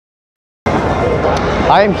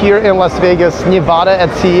I am here in Las Vegas, Nevada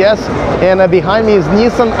at CES, and behind me is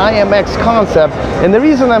Nissan IMX Concept. And the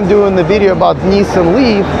reason I'm doing the video about Nissan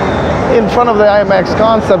Leaf in front of the IMX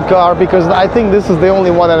concept car, because I think this is the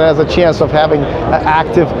only one that has a chance of having an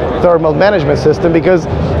active thermal management system, because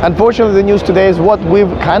unfortunately the news today is what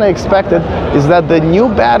we've kind of expected, is that the new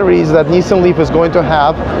batteries that Nissan Leaf is going to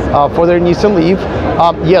have for their Nissan Leaf,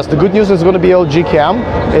 yes, the good news is going to be LG Chem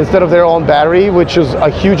instead of their own battery, which is a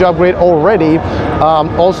huge upgrade already.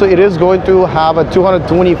 Also, it is going to have a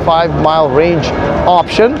 225-mile range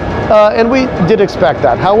option, and we did expect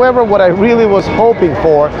that. However, what I really was hoping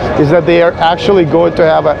for is that they are actually going to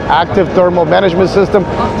have an active thermal management system,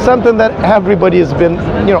 something that everybody has been,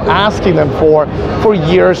 asking them for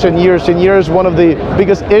years and years and years. One of the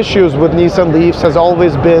biggest issues with Nissan Leafs has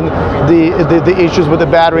always been the issues with the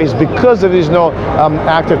batteries, because there is no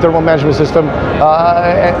active thermal management system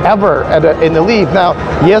ever in the Leaf. Now,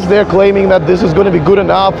 yes, they're claiming that this is going to be good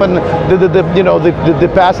enough, and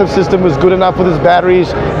the passive system is good enough with its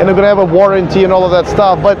batteries, and they're going to have a warranty and all of that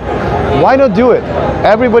stuff. But why not do it?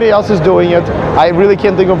 Everybody else is doing it. I really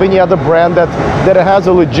can't think of any other brand that has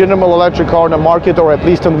a legitimate electric car in the market, or at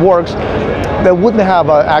least in works, that wouldn't have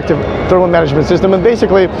an active thermal management system. And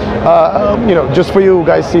basically, just for you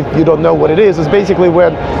guys, if you don't know what it is basically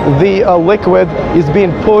when the liquid is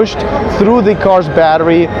being pushed through the car's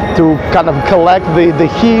battery to kind of collect the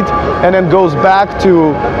heat, and then goes back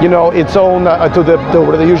to its own to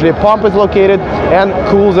where usually a pump is located, and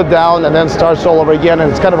cools it down, and then starts all over again, and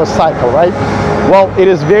it's kind of a cycle, right? Well, it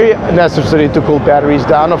is very necessary to cool batteries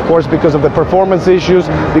down, of course, because of the performance issues,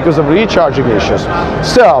 because of recharging issues.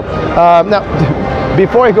 So now,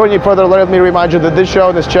 before I go any further, let me remind you that this show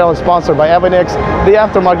and this channel is sponsored by Avenix, the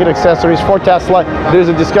aftermarket accessories for Tesla. There's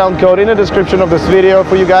a discount code in the description of this video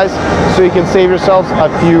for you guys, so you can save yourselves a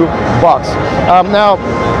few bucks. Now,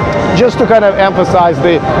 just to kind of emphasize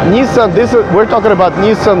the Nissan, we're talking about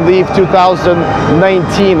Nissan Leaf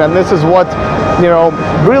 2019, and this is what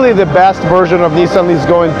really the best version of Nissan Leaf is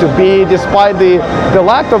going to be. Despite the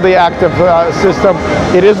lack of the active system,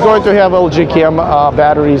 it is going to have LG Chem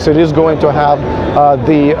batteries. It is going to have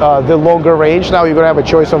the longer range. Now you're going to have a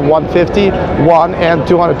choice of 150, 1 and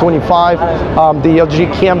 225. The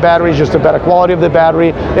LG Chem battery is just a better quality of the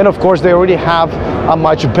battery, and of course they already have a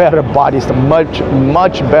much better body style,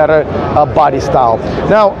 much better body style.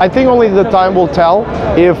 Now I think only the time will tell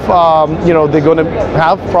if they're going to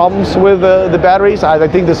have problems with the batteries. I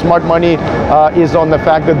think the smart money is on the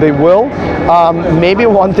fact that they will. Maybe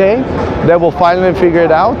one day they will finally figure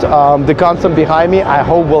it out. The concept behind me, I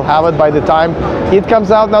hope we'll have it by the time it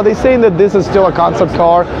comes out. Now they're saying that this is still a concept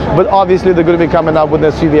car, but obviously they're going to be coming out with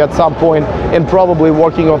an SUV at some point, and probably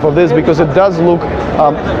working off of this, because it does look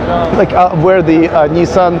like where the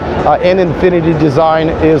Nissan and Infiniti design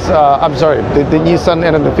is, the Nissan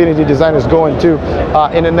and Infiniti design is going to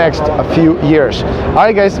in the next few years. All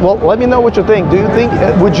right, guys, well, let me know what you think. Do you think,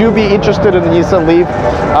 would you be interested in the Nissan Leaf?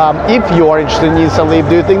 If you are interested in Nissan Leaf,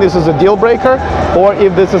 do you think this is a deal breaker, or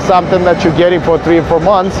if this is something that you're getting for 3 or 4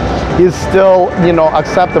 months is still,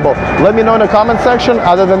 acceptable? Let me know in the comment section.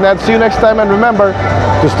 Other than that, see you next time, and remember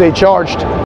to stay charged.